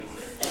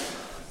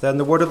Then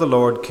the word of the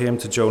Lord came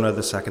to Jonah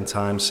the second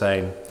time,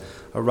 saying,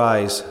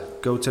 Arise,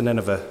 go to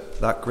Nineveh,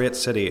 that great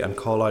city, and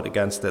call out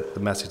against it the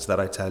message that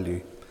I tell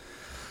you.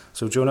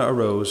 So Jonah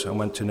arose and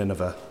went to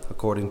Nineveh,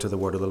 according to the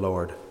word of the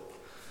Lord.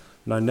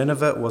 Now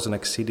Nineveh was an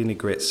exceedingly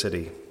great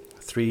city,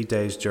 3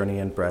 days' journey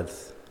in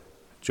breadth.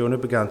 Jonah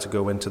began to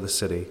go into the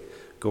city,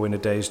 going a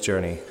day's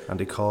journey, and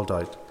he called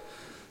out,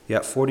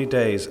 Yet 40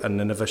 days, and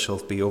Nineveh shall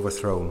be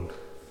overthrown.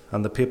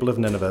 And the people of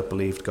Nineveh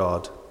believed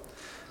God.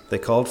 They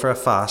called for a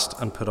fast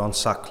and put on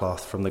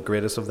sackcloth, from the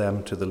greatest of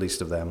them to the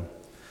least of them.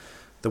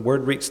 The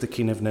word reached the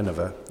king of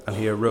Nineveh, and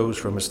he arose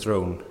from his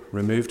throne,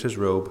 removed his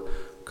robe,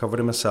 covered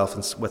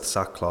himself with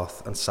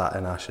sackcloth, and sat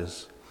in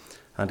ashes.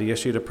 And he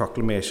issued a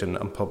proclamation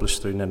and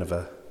published through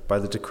Nineveh, by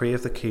the decree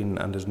of the king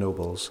and his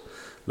nobles,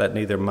 Let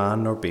neither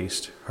man nor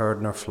beast,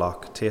 herd nor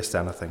flock, taste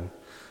anything.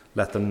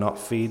 Let them not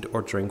feed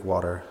or drink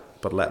water,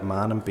 but let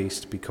man and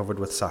beast be covered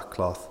with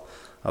sackcloth,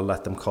 and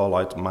let them call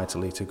out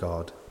mightily to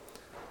God.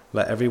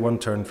 Let everyone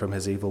turn from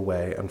his evil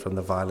way and from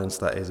the violence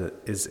that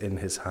is in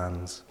his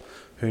hands.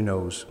 Who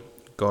knows?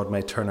 God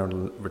may turn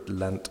and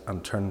relent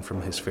and turn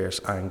from his fierce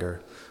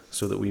anger,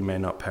 so that we may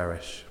not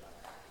perish.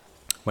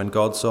 When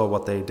God saw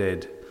what they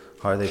did,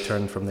 how they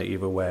turned from the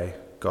evil way,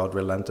 God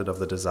relented of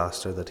the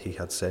disaster that he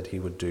had said he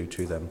would do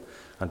to them,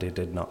 and he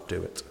did not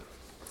do it.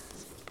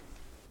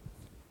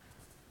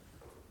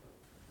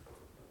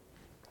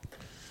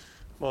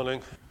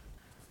 Morning.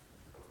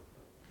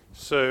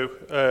 So,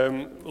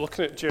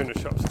 looking at Jonah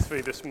chapter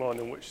 3 this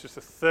morning, which is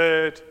the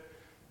third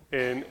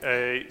in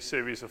a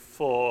series of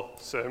 4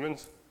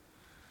 sermons.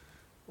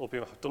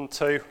 Albeit I've done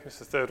 2, this is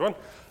the third one.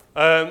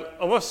 I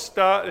want to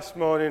start this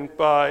morning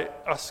by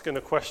asking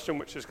a question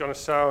which is going to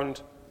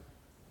sound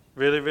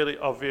really, really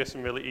obvious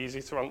and really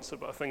easy to answer,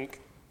 but I think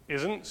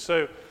isn't.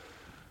 So,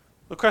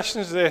 the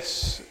question is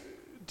this: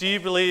 do you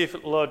believe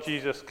that the Lord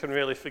Jesus can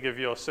really forgive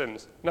your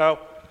sins? Now,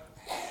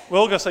 we're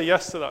all going to say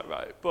yes to that,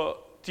 right?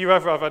 But do you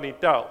ever have any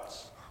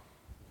doubts?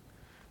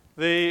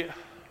 A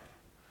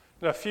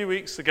few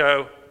weeks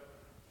ago,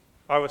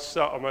 I was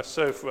sat on my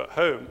sofa at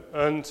home,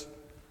 and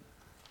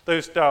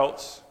those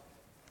doubts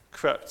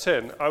crept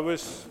in. I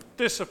was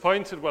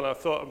disappointed when I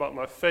thought about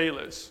my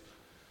failures.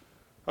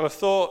 And I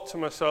thought to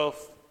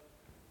myself,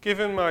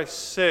 given my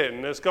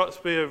sin, there's got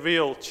to be a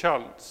real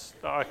chance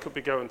that I could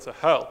be going to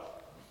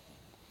hell.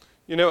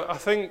 I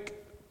think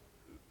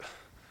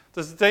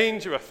there's a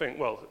danger,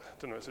 well, I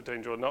don't know if it's a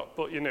danger or not,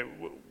 but,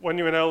 when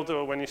you're an elder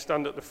or when you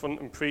stand at the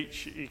front and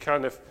preach,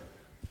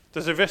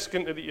 there's a risk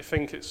in it that you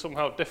think it's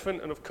somehow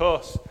different. And of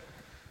course,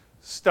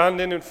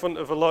 standing in front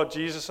of the Lord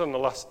Jesus on the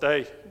last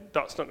day,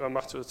 that's not going to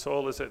matter at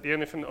all, is it? The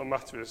only thing that will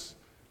matter is,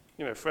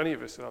 for any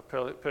of us, our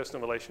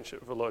personal relationship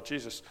with the Lord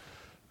Jesus.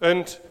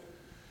 And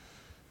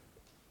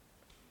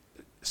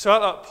so at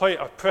that point,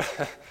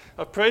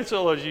 I prayed to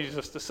the Lord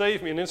Jesus to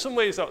save me. And in some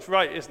ways, that's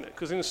right, isn't it?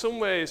 Because in some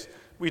ways,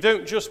 we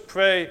don't just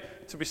pray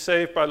to be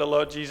saved by the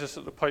Lord Jesus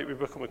at the point we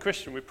become a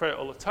Christian. We pray it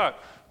all the time.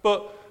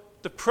 But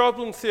the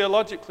problem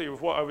theologically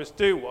with what I was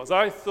doing was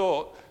I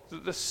thought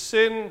that the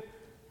sin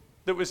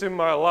that was in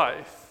my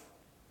life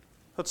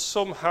had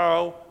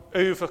somehow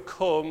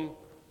overcome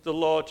the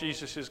Lord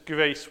Jesus'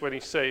 grace when he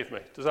saved me.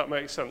 Does that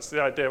make sense?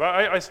 The idea.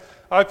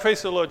 I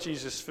praise the Lord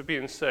Jesus for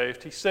being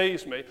saved. He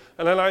saves me.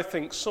 And then I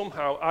think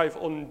somehow I've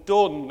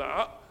undone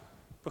that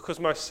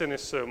because my sin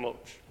is so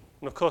much.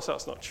 And of course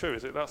that's not true,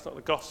 is it? That's not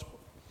the gospel.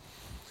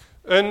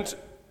 And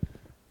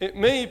it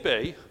may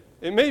be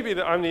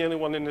that I'm the only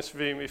one in this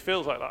room who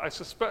feels like that. I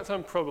suspect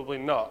I'm probably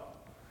not.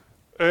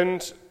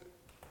 And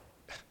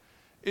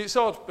it's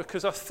odd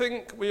because I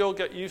think we all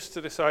get used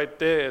to this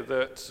idea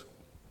that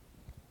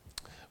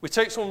we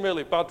take someone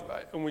really bad,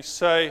 right, and we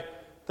say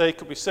they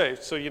could be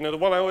saved. So, the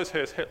one I always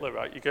hear is Hitler,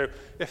 right? You go,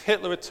 if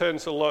Hitler had turned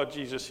to the Lord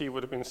Jesus, he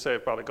would have been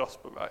saved by the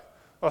gospel, right?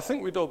 I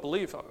think we'd all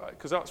believe that, right?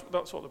 Because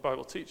that's what the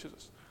Bible teaches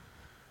us.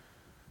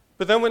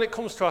 But then when it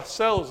comes to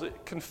ourselves,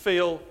 it can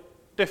feel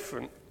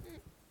different.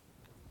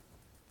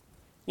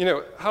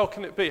 How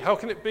can it be? How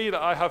can it be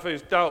that I have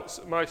those doubts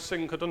that my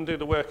sin could undo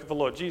the work of the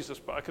Lord Jesus,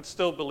 but I could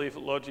still believe that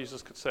Lord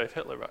Jesus could save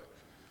Hitler, right?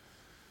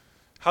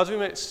 How do we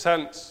make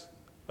sense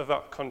of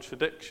that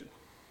contradiction?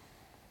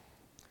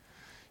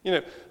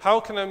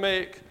 How can I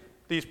make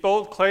these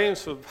bold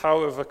claims for the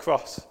power of the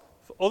cross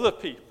for other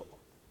people?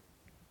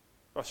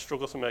 I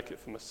struggle to make it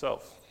for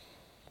myself.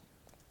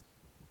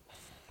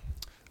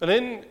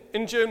 And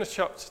in Jonah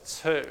chapter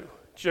 2,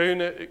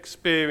 Jonah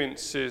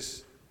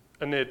experiences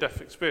a near-death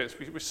experience.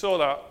 We saw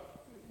that,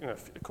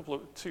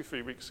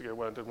 2-3 weeks ago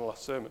when I did my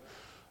last sermon.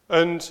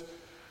 And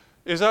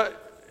is that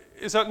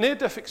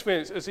near-death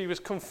experience as he was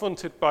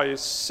confronted by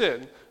his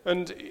sin.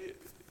 And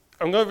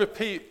I'm going to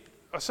repeat,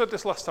 I said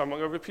this last time, I'm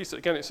going to repeat it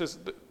again. It says,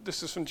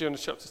 this is from Jonah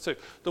chapter 2.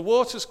 The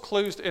waters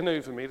closed in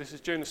over me, this is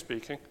Jonah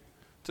speaking,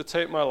 to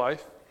take my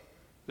life.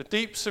 The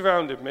deep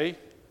surrounded me.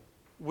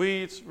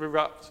 Weeds were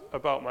wrapped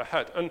about my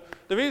head. And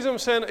the reason I'm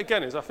saying it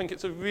again is I think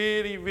it's a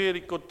really, really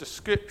good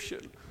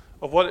description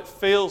of what it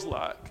feels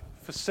like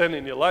for sin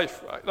in your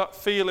life, right? That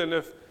feeling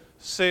of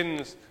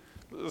sins,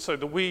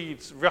 the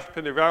weeds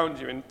wrapping around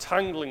you,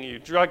 entangling you,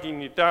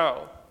 dragging you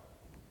down.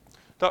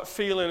 that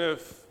feeling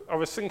of, I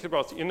was thinking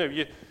about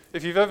it,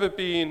 if you've ever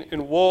been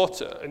in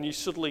water and you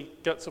suddenly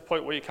get to a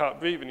point where you can't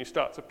breathe and you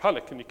start to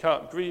panic and you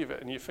can't breathe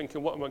it and you're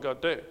thinking, what am I going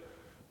to do?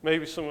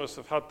 Maybe some of us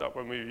have had that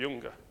when we were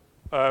younger.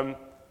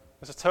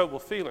 It's a terrible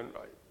feeling,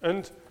 right?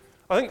 And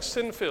I think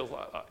sin feels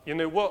like that.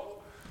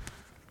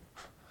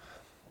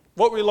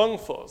 What we long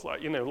for is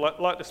like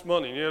this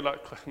morning,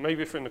 like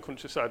maybe if we're in the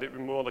countryside it'd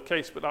be more the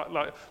case, but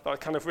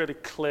that kind of really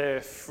clear,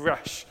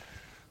 fresh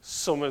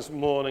summer's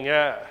morning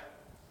air,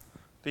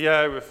 the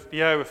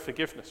air of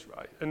forgiveness,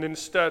 right? And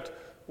instead,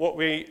 what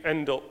we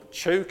end up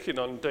choking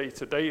on day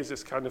to day is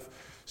this kind of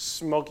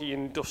smoggy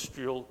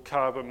industrial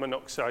carbon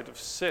monoxide of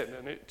sin,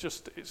 and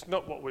it's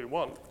not what we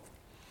want.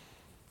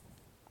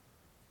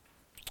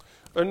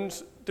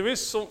 And there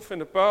is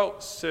something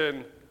about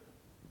sin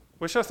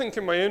which I think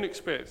in my own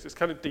experience is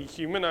kind of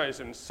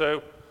dehumanizing.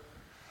 So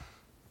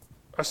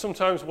I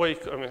sometimes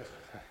wake up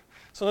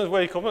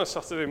on a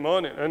Saturday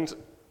morning and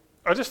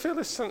I just feel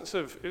this sense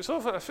of, I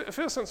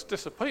feel a sense of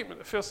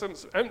disappointment, I feel a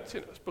sense of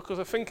emptiness because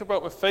I think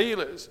about my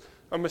failures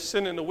and my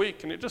sin in the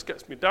week and it just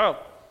gets me down.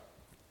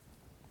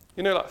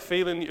 You know that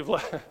feeling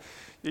that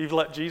you've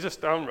let Jesus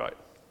down, right?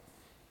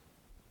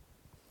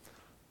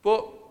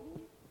 But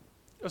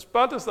as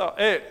bad as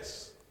that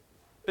is,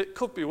 it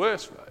could be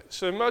worse, right?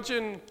 So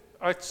imagine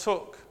I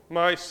took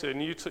my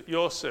sin, you took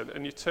your sin,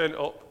 and you turn it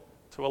up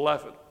to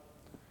 11.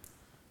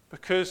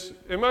 Because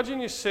imagine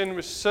your sin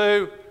was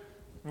so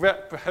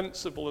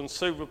reprehensible and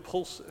so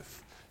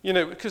repulsive. And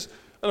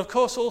of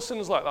course all sin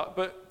is like that,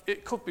 but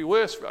it could be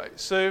worse, right?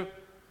 So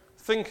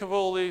think of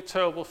all the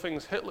terrible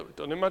things Hitler had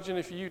done. Imagine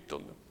if you'd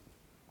done them.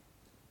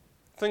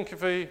 Think of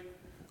the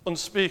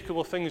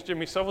unspeakable things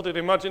Jimmy Savile did.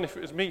 Imagine if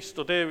it was me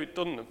stood here who'd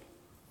done them.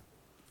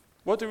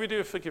 What do we do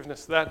with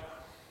forgiveness then?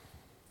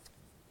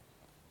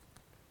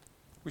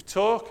 We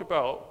talk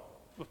about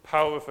the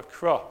power of a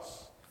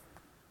cross.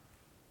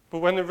 But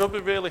when the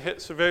rubber really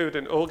hits the road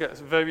and it all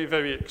gets very,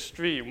 very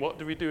extreme, what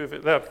do we do with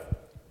it then?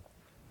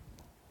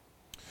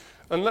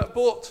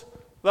 But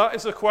that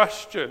is a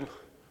question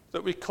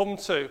that we come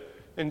to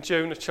in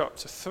Jonah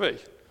chapter 3.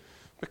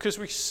 Because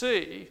we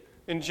see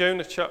in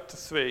Jonah chapter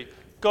 3,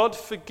 God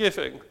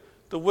forgiving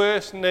the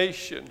worst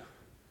nation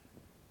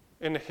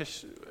in the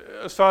history,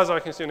 as far as I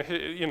can see,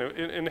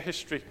 in the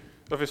history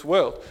of this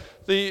world.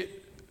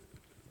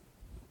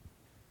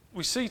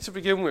 We see to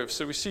begin with,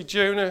 so we see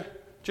Jonah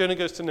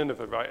goes to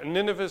Nineveh, right? And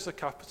Nineveh is the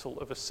capital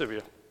of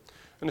Assyria.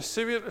 And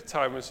Assyria at the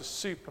time was a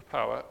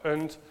superpower,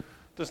 and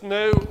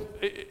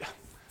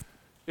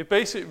it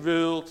basically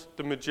ruled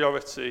the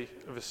majority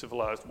of the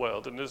civilized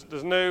world. And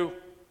there's no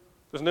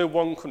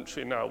one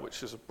country now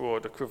which is a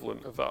broad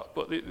equivalent of that.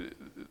 But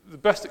the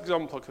best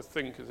example I could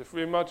think is if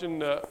we imagine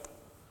that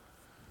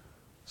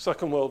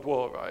Second World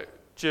War, right?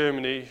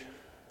 Germany,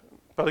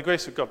 by the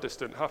grace of God this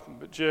didn't happen,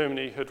 but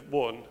Germany had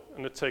won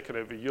and had taken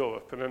over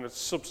Europe and then had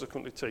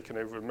subsequently taken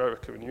over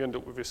America, and you end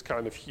up with this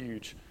kind of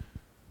huge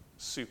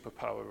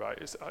superpower, right?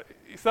 It's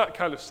that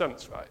kind of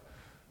sense, right?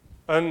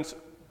 And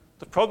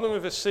the problem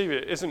with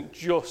Assyria it's not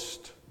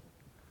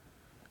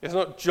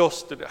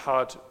just that it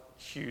had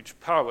huge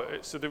power,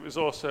 it's that it was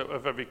also a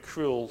very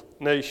cruel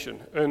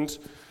nation. And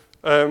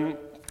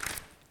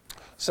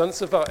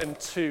sense of that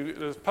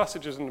there's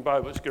passages in the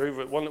Bible which go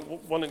over it.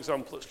 One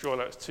example that's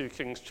drawn out is 2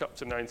 Kings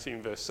chapter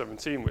 19, verse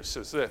 17, which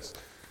says this: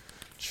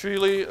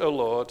 "Truly, O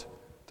Lord,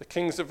 the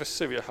kings of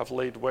Assyria have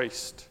laid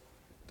waste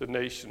the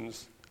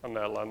nations and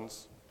their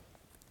lands."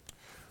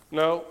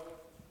 Now,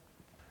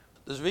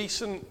 there's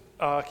recent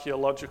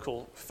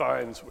archaeological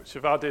finds which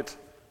have added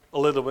a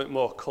little bit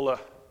more colour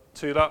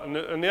to that.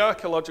 And the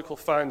archaeological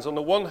finds, on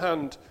the one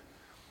hand,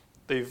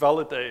 they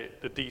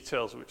validate the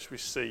details which we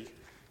see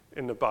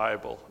in the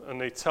Bible,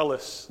 and they tell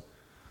us,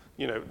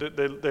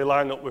 they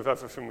line up with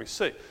everything we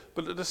see.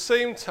 But at the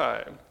same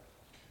time,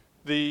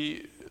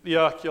 the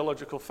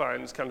archaeological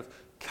finds kind of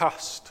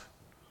cast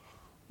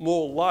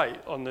more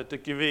light on the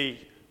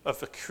degree of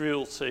the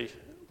cruelty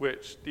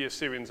which the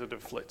Assyrians had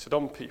inflicted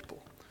on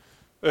people.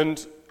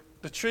 And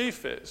the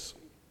truth is,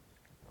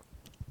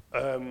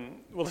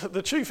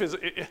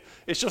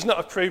 it's just not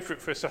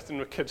appropriate for a setting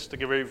with kids to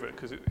go over it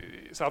because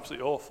it's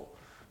absolutely awful.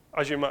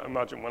 As you might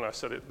imagine, when I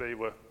said it, they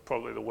were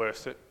probably the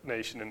worst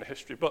nation in the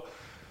history. But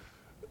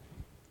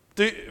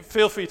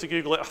feel free to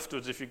Google it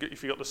afterwards if you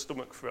got the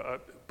stomach for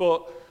it.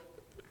 But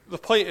the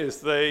point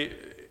is,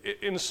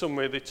 in some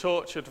way, they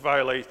tortured,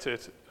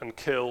 violated, and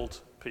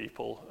killed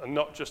people, and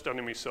not just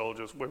enemy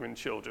soldiers, women,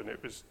 children.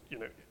 It was,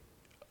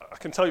 I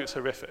can tell you it's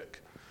horrific.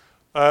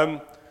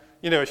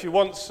 If you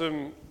want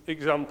some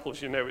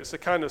examples, it's the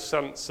kind of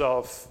sense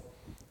of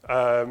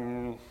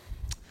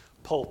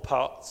Pol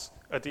Pot,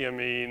 Idi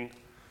Amin,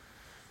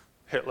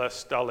 Hitler,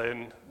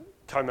 Stalin,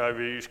 Khmer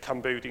Rouge,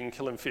 Cambodian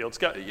killing fields.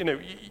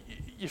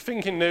 You're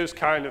thinking those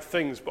kind of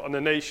things, but on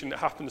a nation that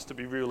happens to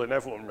be ruling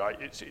everyone, right?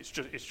 It's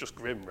just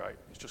grim, right?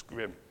 It's just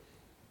grim.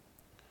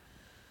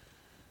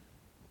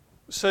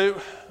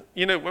 So,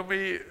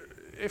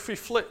 if we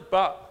flip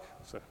back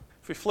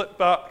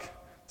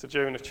to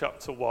Jonah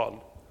chapter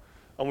 1,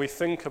 and we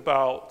think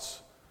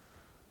about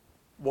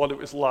what it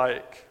was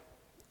like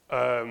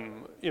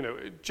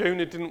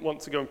Jonah didn't want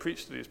to go and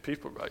preach to these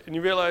people, right? And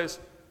you realize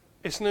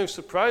it's no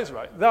surprise,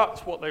 right?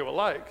 That's what they were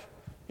like.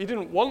 He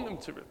didn't want them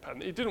to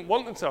repent. He didn't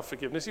want them to have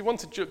forgiveness. He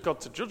wanted God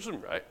to judge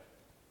them, right?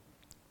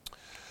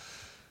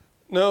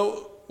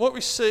 Now, what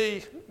we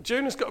see,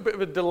 Jonah's got a bit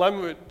of a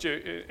dilemma at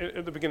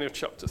the beginning of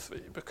chapter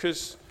 3,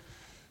 because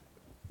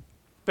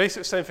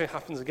basically the same thing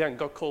happens again.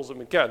 God calls him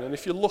again. And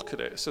if you look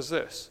at it, it says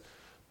this: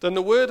 "Then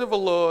the word of the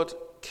Lord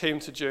came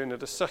to Jonah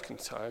the second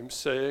time,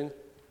 saying,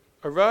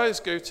 'Arise,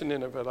 go to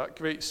Nineveh, that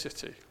great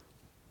city,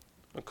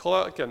 and call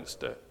out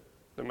against it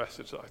the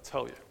message that I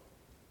tell you.'"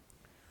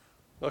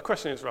 Now the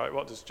question is, right,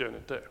 what does Jonah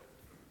do?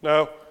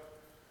 Now,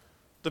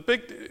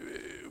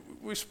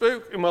 we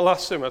spoke in my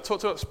last sermon, I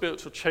talked about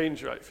spiritual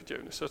change, right, for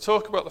Jonah. So I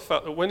talk about the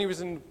fact that when he was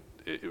in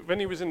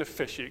the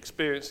fish, he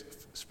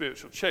experienced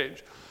spiritual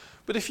change.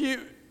 But if you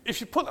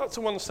put that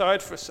to one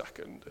side for a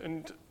second,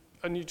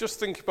 and you just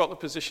think about the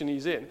position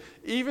he's in,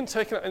 even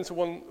taking that into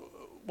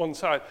one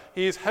side,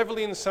 he is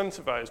heavily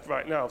incentivized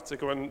right now to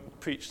go and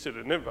preach to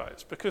the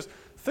Ninevites. Because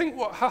think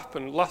what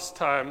happened last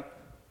time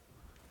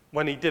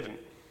when he didn't.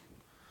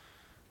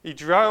 He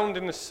drowned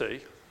in the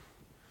sea,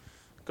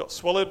 got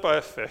swallowed by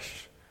a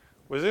fish,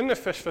 was in the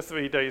fish for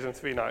 3 days and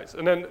 3 nights.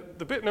 And then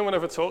the bit no one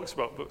ever talks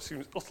about, but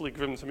seems utterly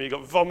grim to me,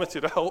 got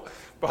vomited out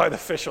by the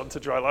fish onto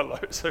dry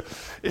land. So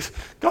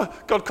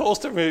God calls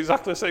to him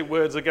exactly the same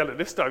words again, and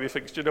this time he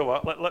thinks, do you know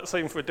what, let's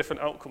aim for a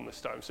different outcome this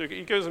time. So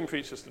he goes and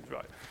preaches to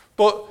dry.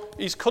 But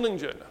he's cunning,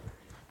 Jonah,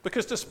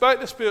 because despite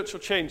the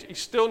spiritual change, he's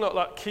still not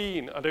that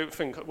keen, I don't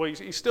think,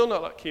 he's still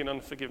not that keen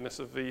on forgiveness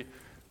of the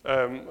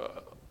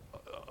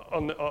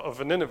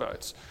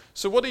Ninevites.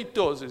 So what he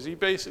does is he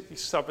basically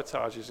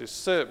sabotages his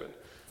sermon.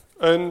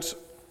 And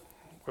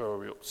where are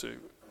we up to?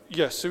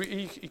 Yes, so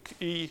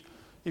he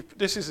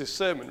this is his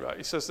sermon, right?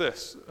 He says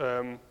this: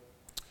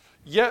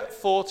 "Yet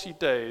 40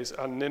 days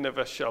and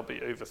Nineveh shall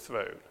be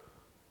overthrown."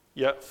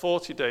 Yet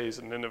 40 days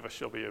and Nineveh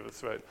shall be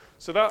overthrown.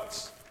 So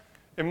that's,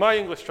 in my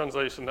English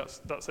translation,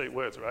 that's 8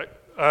 words, right?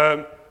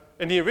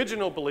 In the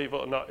original, believe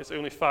it or not, it's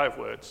only 5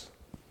 words.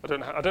 I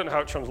don't know how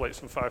it translates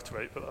from 5 to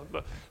 8,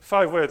 but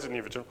 5 words in the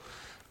original.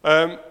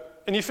 And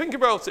you think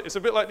about it, it's a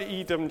bit like the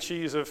Edam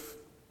cheese of,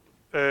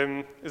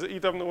 is it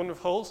Edam, the one with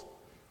holes?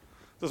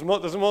 There's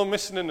more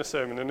missing in the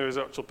sermon than there is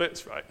actual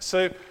bits, right?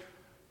 So,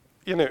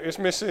 it's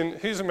missing,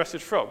 who's the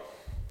message from?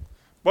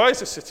 Why is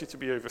the city to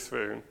be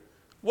overthrown?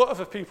 What have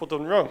the people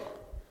done wrong?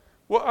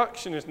 What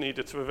action is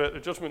needed to avert the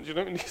judgment?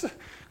 These are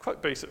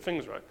quite basic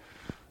things, right?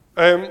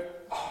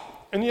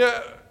 And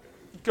yet,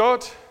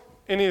 God,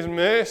 in his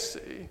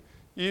mercy,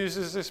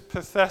 uses this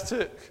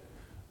pathetic,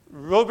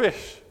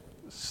 rubbish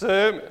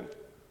sermon,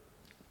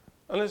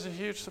 and there's a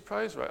huge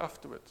surprise right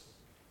afterwards.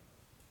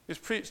 He's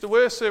preached the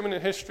worst sermon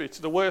in history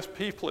to the worst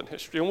people in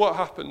history, and what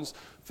happens?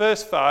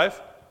 Verse 5,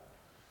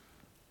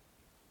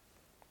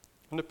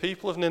 "And the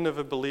people of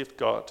Nineveh believed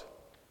God.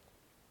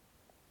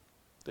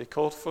 They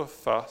called for a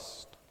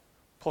fast,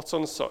 put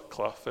on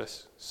sackcloth,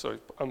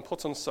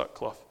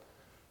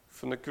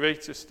 from the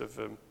greatest of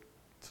them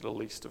to the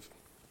least of them."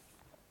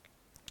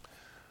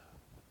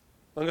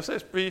 I'm going to say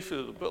this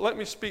briefly, but let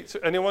me speak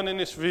to anyone in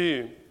this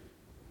room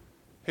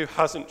who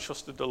hasn't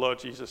trusted the Lord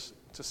Jesus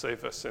to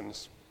save their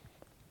sins.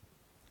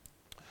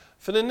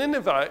 For the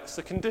Ninevites,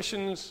 the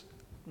conditions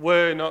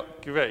were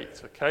not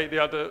great, okay? They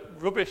had a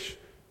rubbish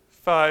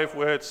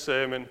 5-word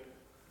sermon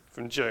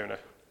from Jonah.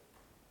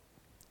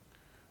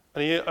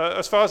 And he,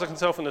 as far as I can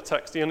tell from the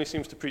text, he only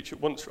seems to preach it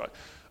once, right?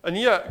 And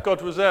yet,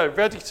 God was there,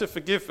 ready to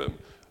forgive them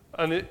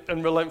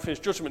and relent from his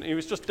judgment. He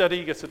was just dead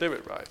eager to do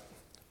it, right?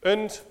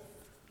 And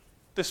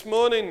this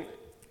morning,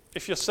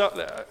 if you're sat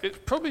there, it's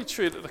probably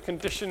true that the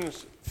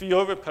conditions for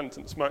your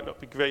repentance might not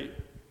be great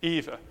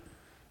either.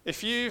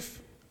 If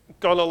you've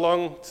gone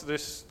along to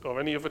this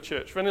or any other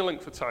church for any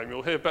length of time,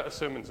 you'll hear better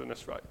sermons than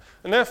this, right?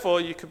 And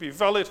therefore, you could be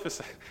valid for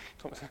saying,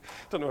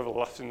 don't know whether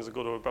laughing is a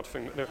good or a bad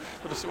thing, but no,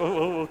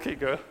 we'll keep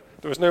going.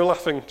 There was no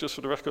laughing, just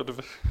for the record of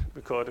the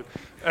recording.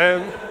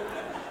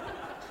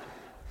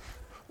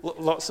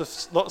 Lots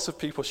of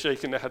people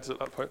shaking their heads at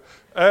that point.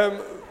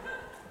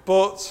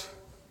 But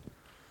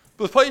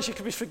the point is, you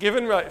could be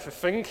forgiven, right, for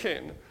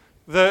thinking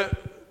that,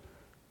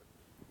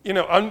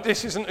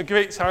 this isn't a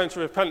great time to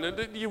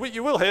repent. You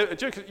will hear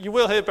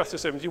better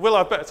sermons. You will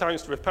have better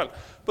times to repent.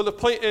 But the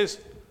point is,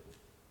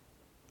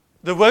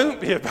 there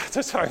won't be a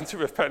better time to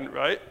repent,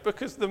 right?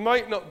 Because there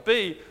might not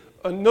be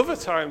another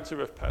time to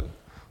repent.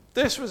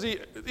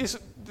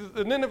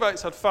 The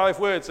Ninevites had 5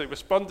 words. They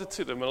responded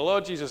to them, and the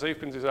Lord Jesus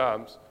opens his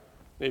arms,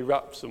 and he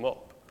wraps them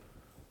up.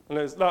 And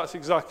that's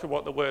exactly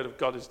what the Word of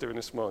God is doing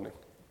this morning.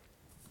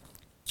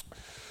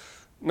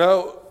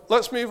 Now,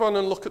 let's move on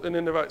and look at the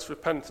Ninevites'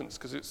 repentance,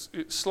 because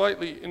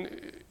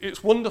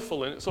it's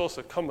wonderful and it's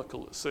also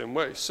comical the same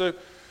way. So,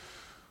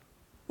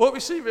 what we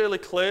see really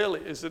clearly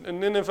is that the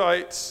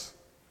Ninevites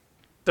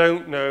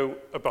don't know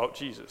about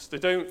Jesus. They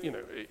don't,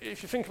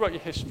 if you think about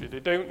your history, they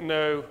don't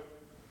know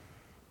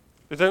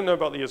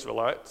about the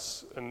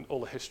Israelites and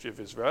all the history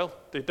of Israel.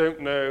 They don't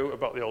know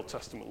about the Old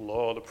Testament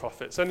law, the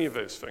prophets, any of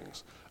those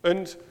things.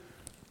 And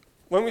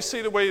when we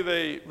see the way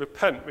they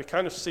repent, we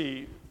kind of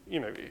see,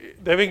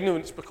 their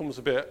ignorance becomes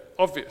a bit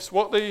obvious.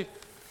 What they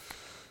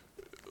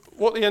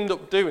end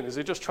up doing is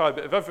they just try a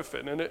bit of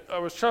everything. And I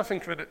was trying to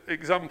think of an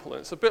example,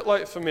 and it's a bit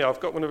like, for me, I've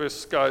got one of those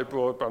Sky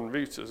broadband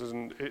routers,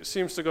 and it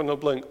seems to go on a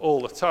blink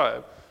all the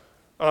time.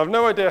 And I have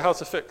no idea how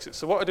to fix it.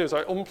 So what I do is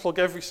I unplug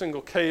every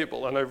single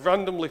cable, and I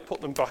randomly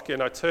put them back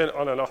in. I turn it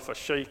on and off, I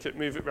shake it,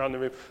 move it around the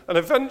room. And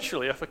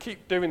eventually, if I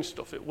keep doing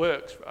stuff, it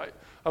works, right?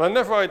 And I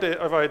never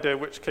have idea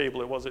which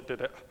cable it was that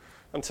did it.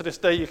 And to this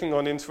day, you can go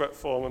on internet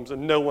forums,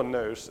 and no one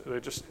knows. They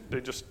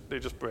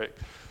just break.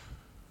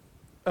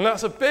 And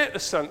that's a bit the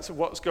sense of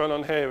what's going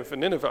on here with the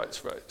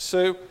Ninevites, right?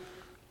 So,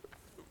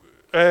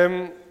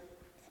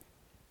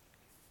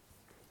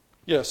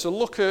 so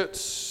look at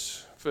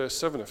verse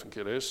 7, I think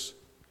it is.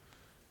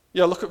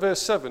 Yeah, look at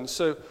verse 7.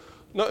 So,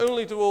 not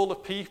only do all the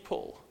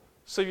people,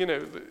 so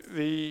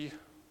the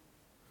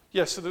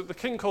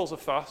king calls a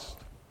fast,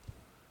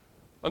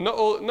 and not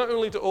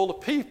only do all the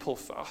people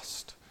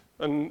fast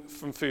and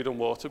from food and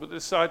water, but they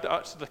decide that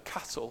actually the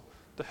cattle,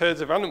 the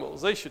herds of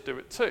animals, they should do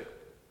it too.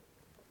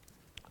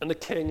 And the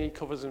king, he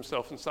covers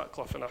himself in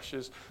sackcloth and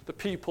ashes. The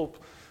people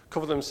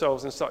cover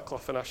themselves in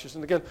sackcloth and ashes.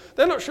 And again,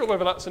 they're not sure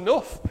whether that's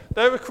enough.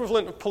 Their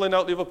equivalent of pulling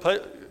out the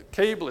other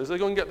cable is they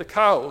go and get the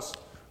cows,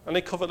 and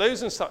they cover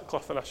those in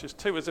sackcloth and ashes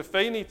too, as if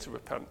they need to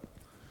repent.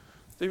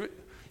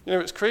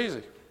 It's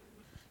crazy.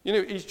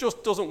 He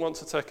just doesn't want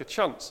to take a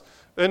chance.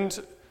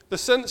 And the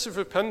sense of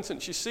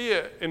repentance, you see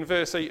it in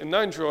verse 8 and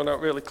 9 drawn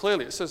out really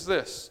clearly. It says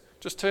this.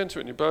 Just turn to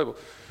it in your Bible.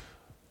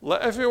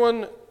 Let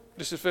everyone...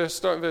 This is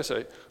starting verse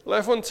 8. Let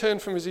everyone turn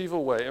from his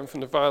evil way and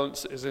from the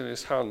violence that is in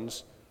his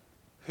hands.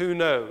 Who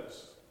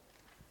knows?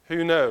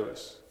 Who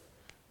knows?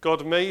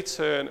 God may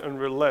turn and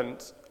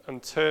relent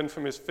and turn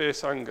from his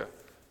fierce anger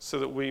so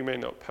that we may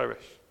not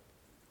perish.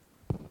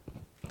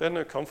 They had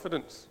no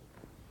confidence.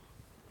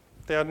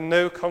 They had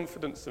no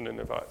confidence in the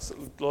Ninevites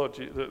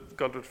that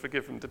God would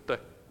forgive them, did they?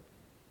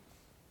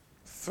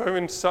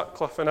 Throwing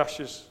sackcloth and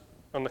ashes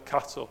on the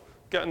cattle,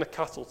 getting the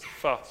cattle to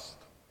fast.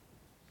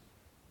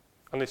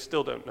 And they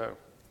still don't know.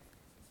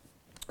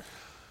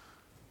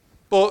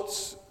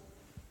 But,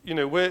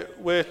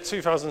 we're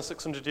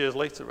 2,600 years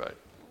later, right?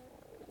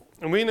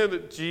 And we know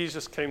that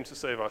Jesus came to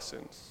save our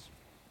sins.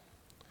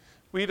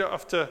 We don't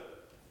have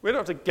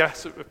to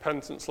guess at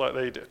repentance like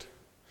they did.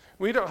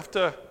 We don't have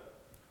to,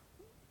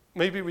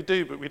 maybe we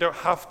do, but we don't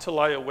have to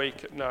lie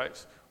awake at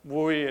night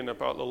worrying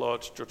about the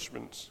Lord's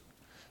judgments.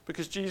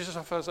 Because Jesus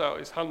offers out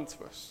his hand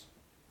to us.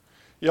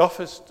 He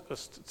offers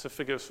us to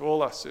forgive us for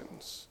all our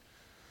sins.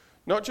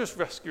 Not just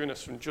rescuing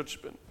us from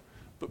judgment,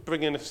 but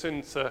bringing us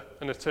into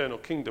an eternal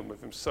kingdom with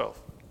himself.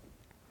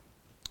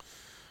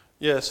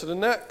 Yeah, so the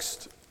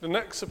next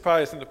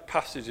surprise in the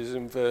passage is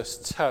in verse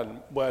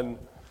 10, when,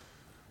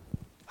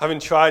 having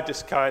tried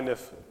this kind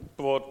of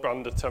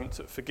broadband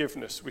attempt at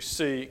forgiveness, we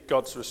see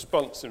God's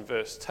response in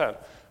verse 10.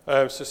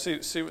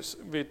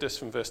 Read this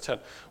from verse 10.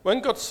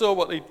 When God saw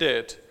what they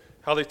did,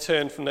 how they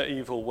turned from their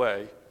evil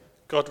way,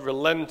 God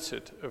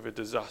relented of a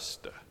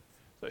disaster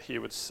that he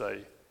had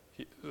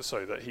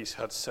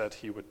said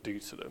he would do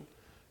to them,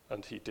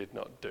 and he did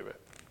not do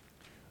it.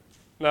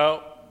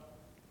 Now,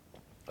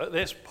 at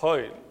this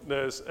point,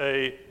 there's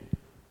a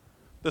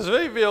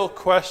very real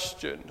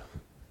question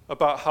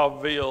about how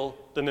real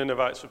the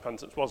Ninevites'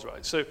 repentance was,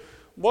 right? So,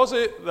 was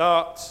it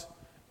that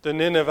the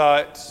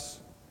Ninevites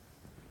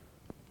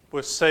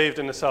were saved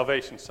in a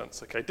salvation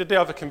sense, okay? Did they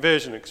have a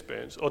conversion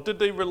experience, or did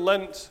they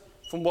relent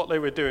from what they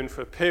were doing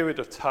for a period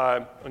of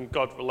time, and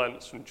God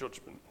relents from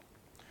judgment?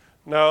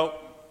 Now,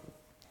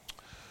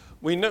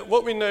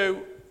 what we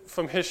know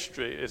from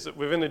history is that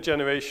within a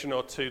generation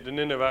or two, the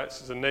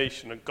Ninevites as a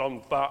nation had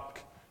gone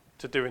back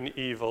to doing the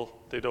evil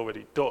they'd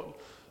already done.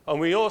 And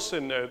we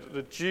also know that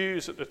the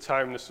Jews at the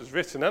time this was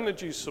written, and the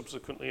Jews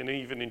subsequently, and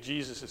even in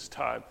Jesus'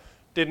 time,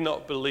 did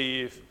not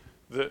believe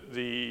that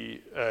the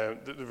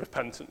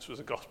repentance was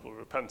a gospel of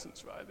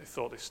repentance, right? They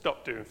thought they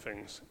stopped doing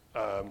things,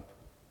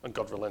 and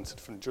God relented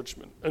from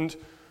judgment. And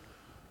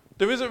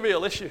there is a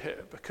real issue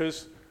here,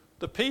 because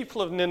the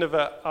people of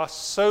Nineveh are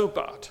so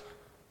bad,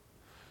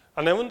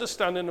 and their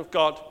understanding of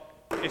God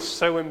is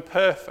so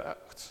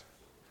imperfect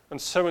and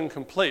so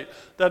incomplete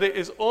that it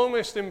is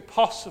almost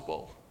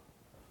impossible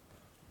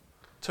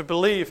to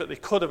believe that they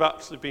could have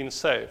actually been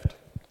saved.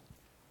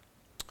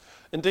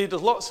 Indeed,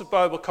 there's lots of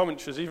Bible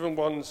commentaries, even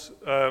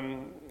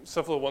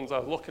several ones I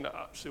was looking at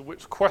actually,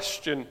 which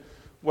question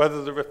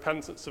whether the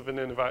repentance of the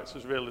Ninevites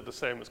was really the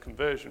same as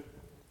conversion.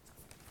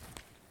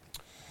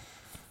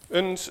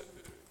 And,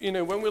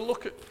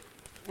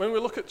 when we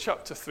look at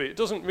chapter 3, it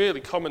doesn't really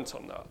comment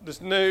on that.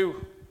 There's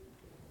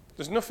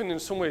nothing in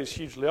some ways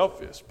hugely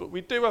obvious, but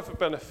we do have a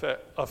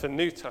benefit of the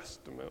New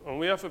Testament, and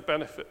we have a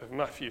benefit of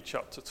Matthew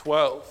chapter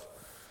 12.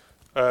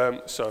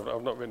 So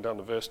I've not written down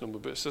the verse number,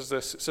 but it says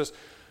this. It says,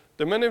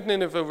 "The men of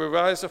Nineveh will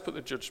rise up at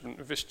the judgment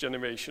of this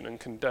generation and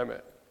condemn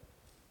it,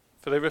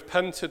 for they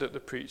repented at the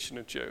preaching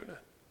of Jonah.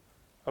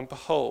 And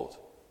behold,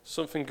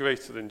 something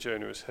greater than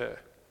Jonah is here."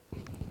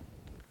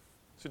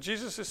 So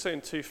Jesus is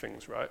saying two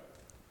things, right?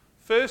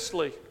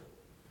 Firstly,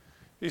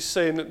 He's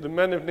saying that the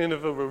men of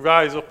Nineveh will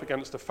rise up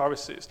against the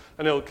Pharisees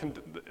and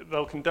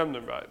they'll condemn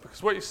them, right?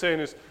 Because what he's saying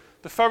is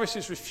the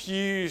Pharisees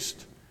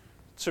refused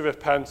to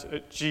repent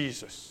at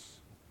Jesus.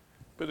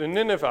 But the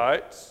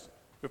Ninevites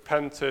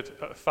repented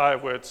at a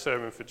 5-word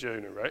sermon for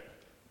Jonah, right?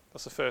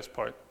 That's the first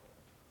point.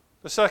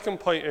 The second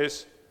point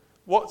is,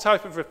 what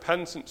type of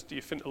repentance do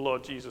you think the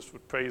Lord Jesus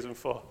would praise them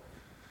for?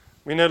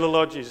 We know the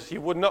Lord Jesus, he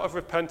would not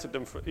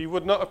have he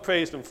would not have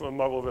praised them for a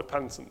moral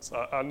repentance.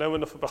 I know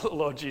enough about the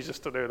Lord Jesus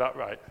to know that,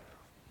 right?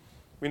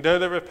 We know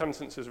their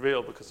repentance is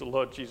real because the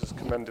Lord Jesus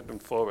commended them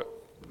for it.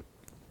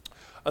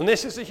 And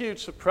this is a huge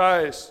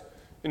surprise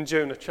in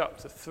Jonah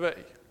chapter 3.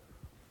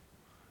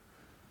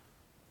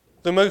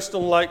 The most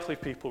unlikely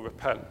people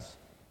repent,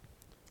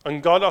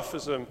 and God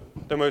offers them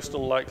the most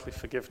unlikely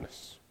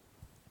forgiveness.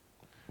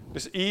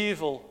 This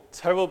evil,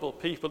 terrible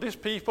people, these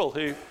people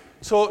who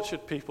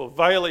tortured people,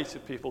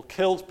 violated people,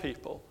 killed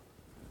people,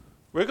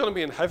 we're going to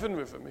be in heaven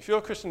with them. If you're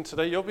a Christian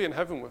today, you'll be in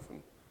heaven with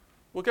them.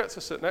 We'll get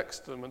to sit next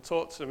to them and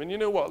talk to them, and you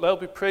know what? They'll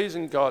be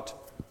praising God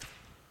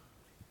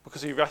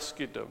because he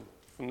rescued them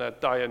from their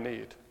dire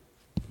need.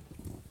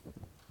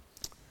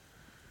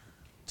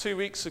 2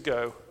 weeks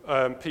ago,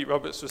 Pete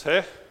Roberts was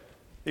here.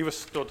 He was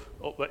stood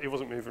up there. He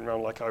wasn't moving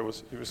around like I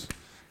was. He was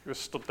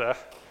stood there.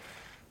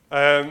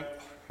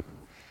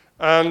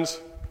 And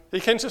he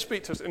came to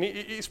speak to us, and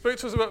he spoke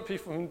to us about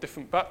people from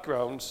different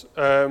backgrounds.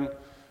 And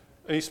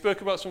he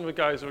spoke about some of the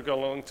guys who were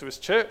going along to his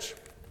church.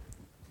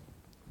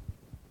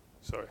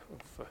 Sorry,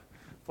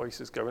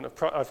 voice is going.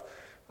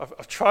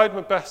 I've tried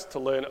my best to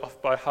learn it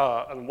off by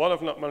heart, and one,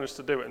 I've not managed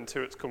to do it, and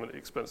two, it's come at the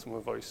expense of my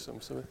voice.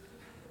 I'm sorry.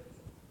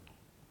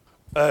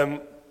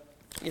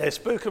 He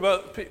spoke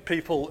about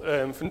people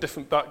from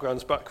different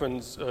backgrounds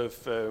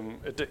of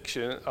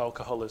addiction,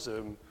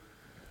 alcoholism,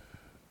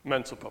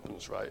 mental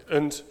problems, right?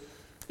 And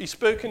he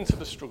spoke into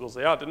the struggles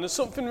they had. And there's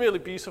something really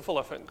beautiful,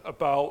 I think,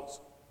 about,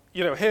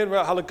 hearing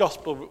about how the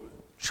gospel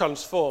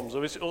transforms,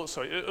 or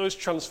is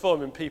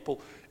transforming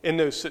people in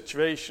those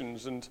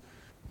situations. And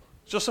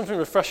just something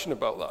refreshing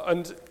about that.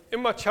 And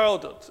in my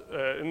childhood,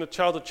 in the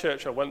childhood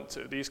church I went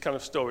to, these kind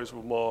of stories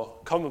were more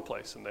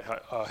commonplace than they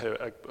are here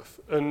at Egbert.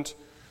 And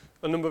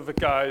a number of the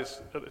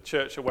guys at the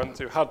church I went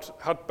to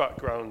had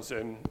backgrounds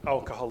in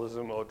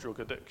alcoholism or drug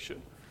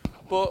addiction.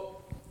 But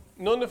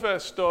none of their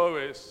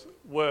stories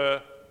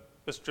were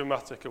as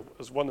dramatic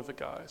as one of the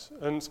guys.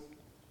 And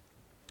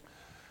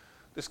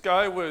this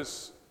guy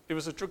was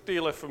a drug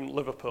dealer from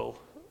Liverpool,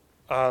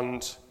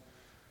 and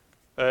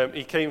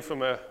he came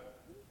from a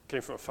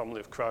family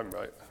of crime,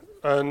 right?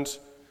 And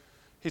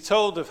he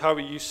told of how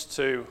he used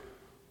to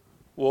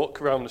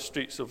walk around the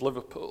streets of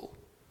Liverpool,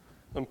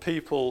 and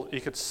people, he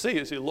could see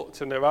as he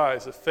looked in their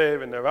eyes, the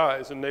fear in their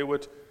eyes, and they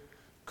would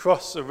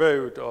cross the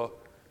road or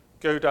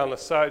go down a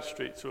side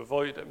street to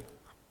avoid him.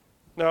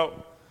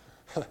 Now,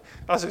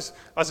 as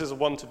is a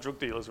one to drug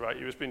dealers, right,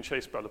 he was being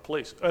chased by the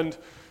police, and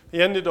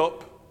he ended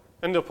up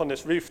on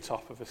this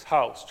rooftop of his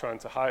house trying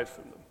to hide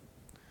from them.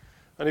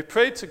 And he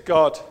prayed to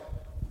God,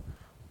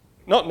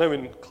 not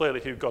knowing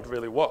clearly who God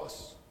really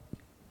was.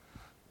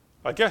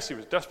 I guess he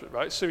was desperate,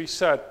 right? So he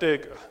said,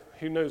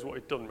 who knows what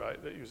he'd done,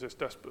 right, that he was this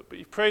desperate. But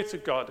he prayed to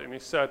God, and he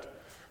said,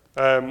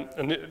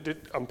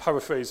 I'm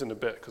paraphrasing a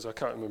bit because I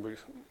can't remember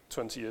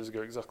 20 years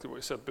ago exactly what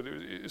he said, but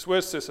it's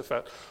words to this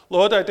effect: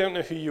 Lord, I don't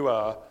know who you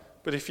are,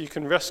 but if you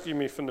can rescue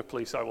me from the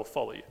police, I will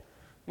follow you.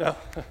 Now,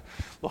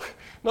 look,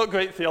 not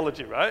great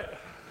theology, right?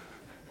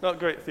 Not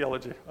great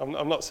theology.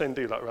 I'm not saying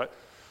do that, right?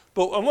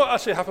 And what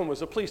actually happened was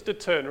the police did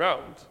turn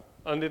around,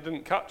 and they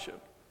didn't catch him.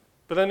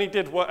 But then he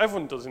did what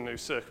everyone does in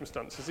those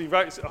circumstances. He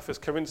writes it off as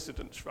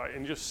coincidence, right,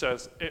 and just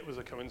says it was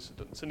a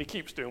coincidence, and he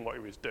keeps doing what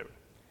he was doing.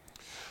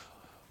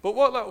 But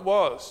what that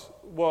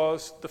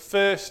was the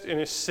first in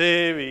a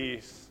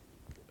series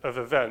of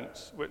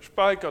events which,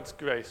 by God's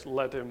grace,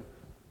 led him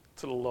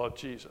to the Lord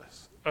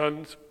Jesus.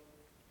 And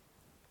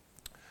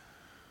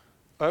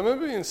I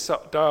remember being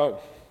sat down,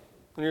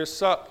 and he was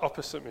sat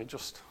opposite me,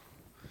 just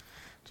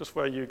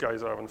where you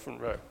guys are on the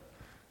front row.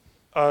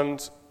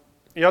 And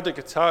he had a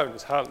guitar in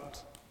his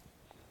hand.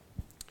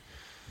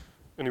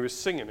 And he was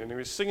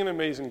singing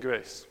Amazing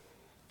Grace.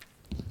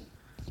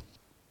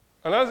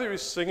 And as he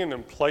was singing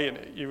and playing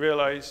it, you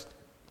realized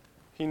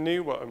he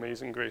knew what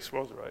Amazing Grace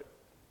was, right?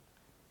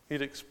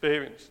 He'd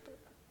experienced it.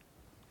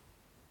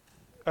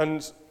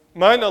 And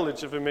my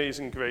knowledge of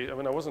Amazing Grace, I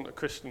wasn't a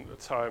Christian at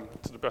the time,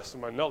 to the best of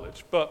my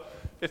knowledge, but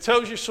it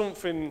tells you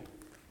something,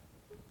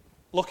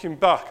 looking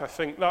back, I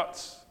think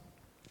that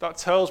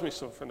tells me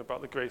something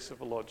about the grace of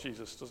the Lord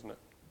Jesus, doesn't it?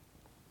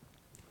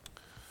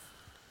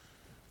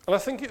 And I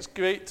think it's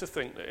great to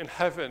think that in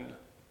heaven,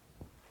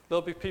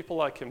 there'll be people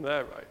like him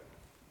there, right?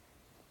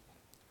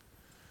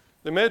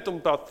 They may have done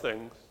bad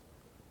things.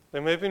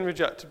 They may have been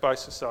rejected by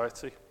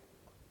society.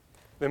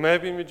 They may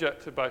have been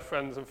rejected by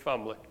friends and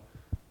family.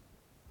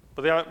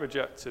 But they aren't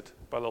rejected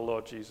by the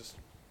Lord Jesus.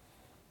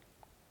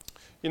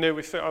 I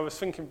was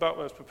thinking back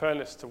when I was preparing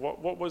this to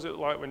what was it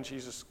like when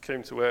Jesus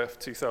came to earth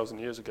 2,000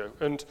 years ago?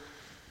 And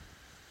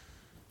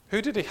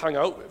who did he hang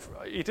out with,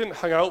 right? He didn't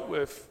hang out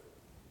with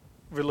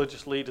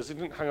religious leaders. He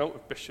didn't hang out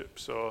with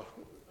bishops or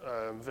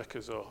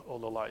vicars or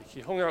the like.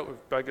 He hung out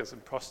with beggars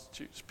and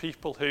prostitutes,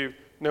 people who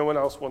no one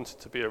else wanted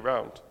to be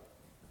around.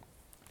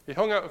 He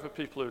hung out with the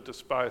people who were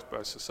despised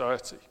by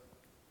society.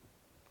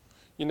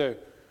 You know,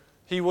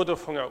 he would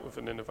have hung out with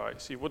the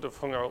Ninevites. He would have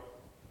hung out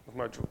with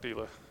my drug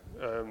dealer,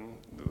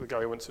 the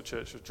guy who went to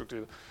church was a drug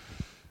dealer.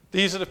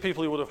 These are the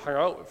people he would have hung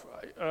out with,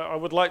 right? I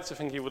would like to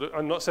think he would have,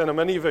 I'm not saying I'm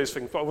any of those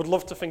things, but I would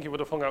love to think he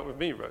would have hung out with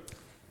me, right?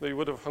 That he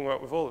would have hung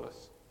out with all of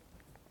us.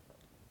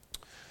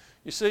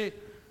 You see,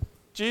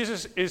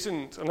 Jesus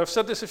isn't, and I've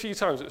said this a few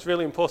times, it's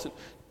really important,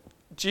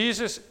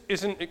 Jesus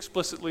isn't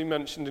explicitly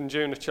mentioned in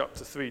Jonah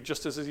chapter 3,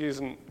 just as he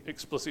isn't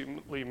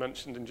explicitly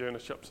mentioned in Jonah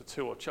chapter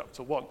 2 or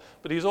chapter 1.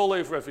 But he's all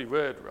over every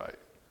word, right?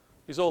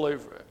 He's all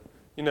over it.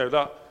 You know,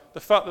 that the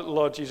fact that the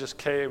Lord Jesus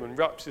came and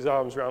wraps his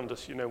arms around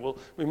us, you know, well,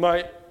 we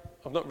might,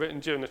 I've not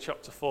written Jonah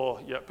chapter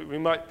 4 yet, but we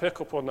might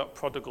pick up on that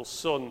prodigal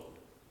son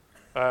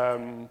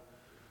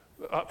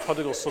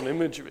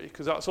imagery,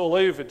 because that's all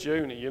over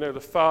Jonah, you know,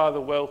 the father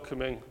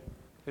welcoming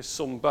his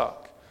son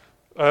back.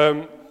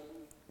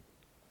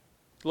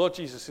 Lord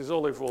Jesus is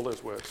all over all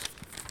those words.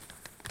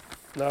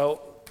 Now,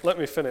 let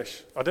me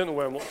finish. I don't know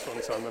where I'm up to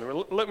on time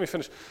anyway. Let me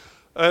finish.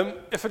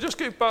 If I just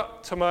go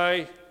back to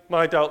my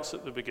doubts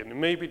at the beginning,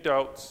 maybe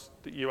doubts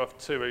that you have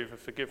too over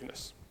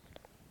forgiveness.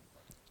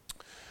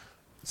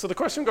 So the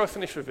question I'm going to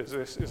finish with is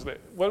this, isn't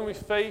it? When we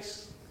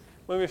face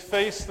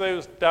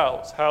those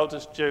doubts, how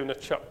does Jonah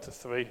chapter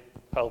 3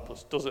 help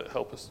us? Does it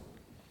help us?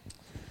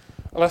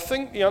 And I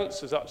think the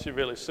answer is actually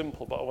really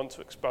simple, but I want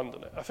to expand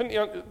on it. I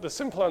think the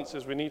simple answer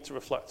is we need to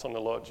reflect on the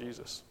Lord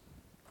Jesus.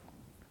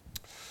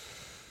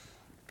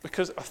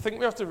 Because I think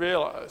we have to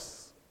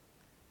realize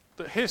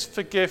that his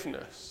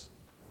forgiveness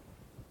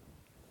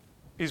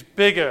is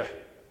bigger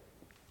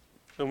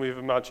than we've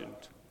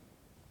imagined.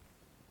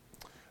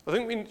 I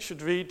think we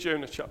should read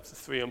Jonah chapter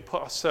 3 and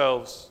put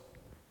ourselves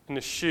in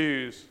the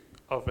shoes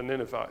of the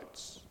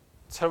Ninevites.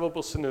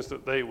 Terrible sinners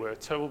that they were,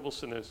 terrible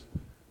sinners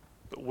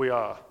that we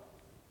are.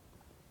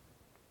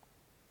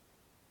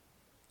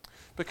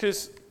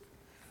 Because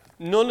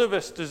none of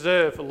us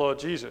deserve the Lord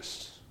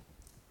Jesus.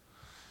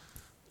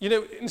 You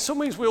know, in some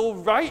ways we're all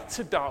right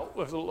to doubt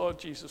whether the Lord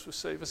Jesus will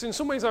save us. In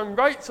some ways I'm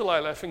right to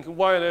lie there thinking,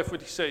 why on earth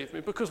would he save me?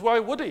 Because why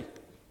would he?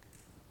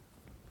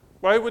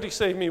 Why would he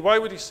save me? Why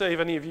would he save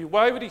any of you?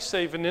 Why would he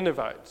save the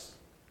Ninevites?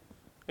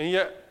 And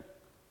yet,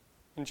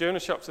 in Jonah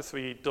chapter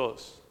 3, he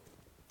does.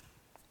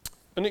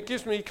 And it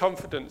gives me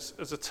confidence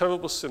as a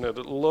terrible sinner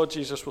that the Lord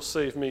Jesus will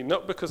save me,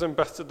 not because I'm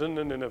better than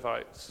the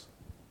Ninevites,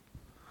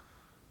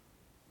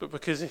 but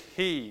because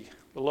he,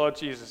 the Lord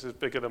Jesus, is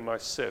bigger than my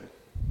sin.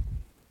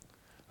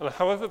 And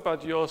however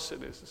bad your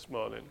sin is this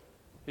morning,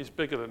 he's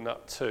bigger than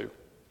that too.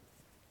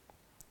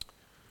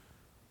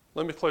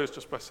 Let me close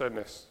just by saying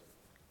this.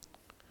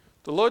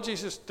 The Lord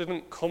Jesus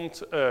didn't come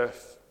to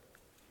earth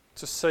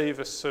to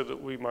save us so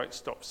that we might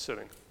stop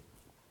sinning.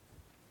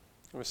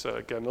 Let me say it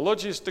again. The Lord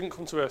Jesus didn't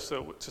come to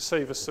earth to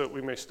save us so that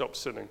we may stop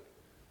sinning.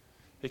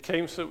 He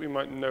came so that we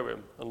might know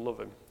him and love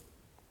him.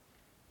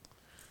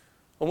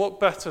 And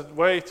what better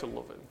way to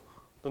love him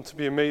than to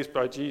be amazed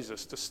by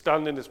Jesus, to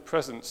stand in his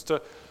presence,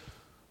 to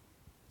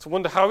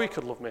wonder how he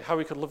could love me, how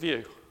he could love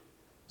you,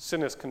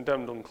 sinners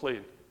condemned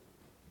unclean.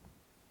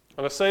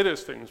 And I say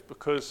those things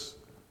because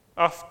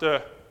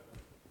after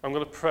I'm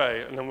going to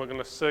pray and then we're going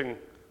to sing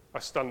I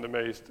Stand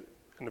Amazed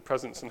in the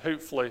Presence, and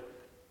hopefully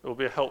it will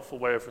be a helpful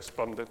way of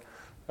responding.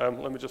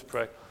 Let me just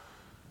pray.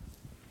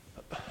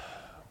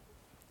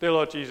 Dear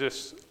Lord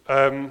Jesus,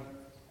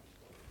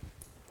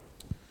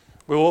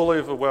 we're all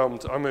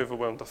overwhelmed. I'm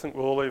overwhelmed. I think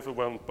we're all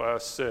overwhelmed by our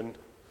sin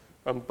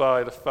and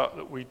by the fact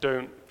that we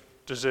don't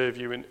deserve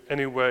you in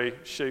any way,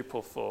 shape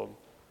or form.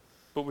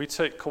 But we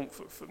take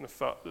comfort from the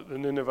fact that the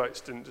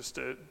Ninevites didn't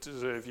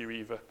deserve you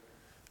either.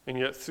 And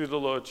yet through the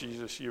Lord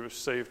Jesus, you have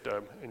saved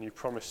them and you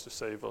promised to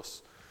save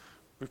us.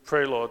 We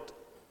pray, Lord,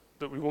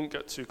 that we won't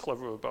get too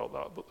clever about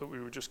that, but that we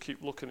would just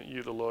keep looking at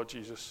you, the Lord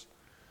Jesus,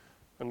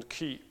 and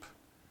keep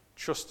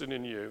trusting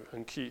in you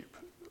and keep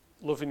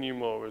loving you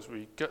more as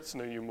we get to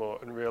know you more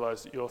and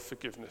realize that your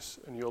forgiveness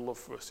and your love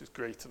for us is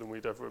greater than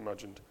we'd ever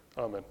imagined.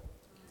 Amen.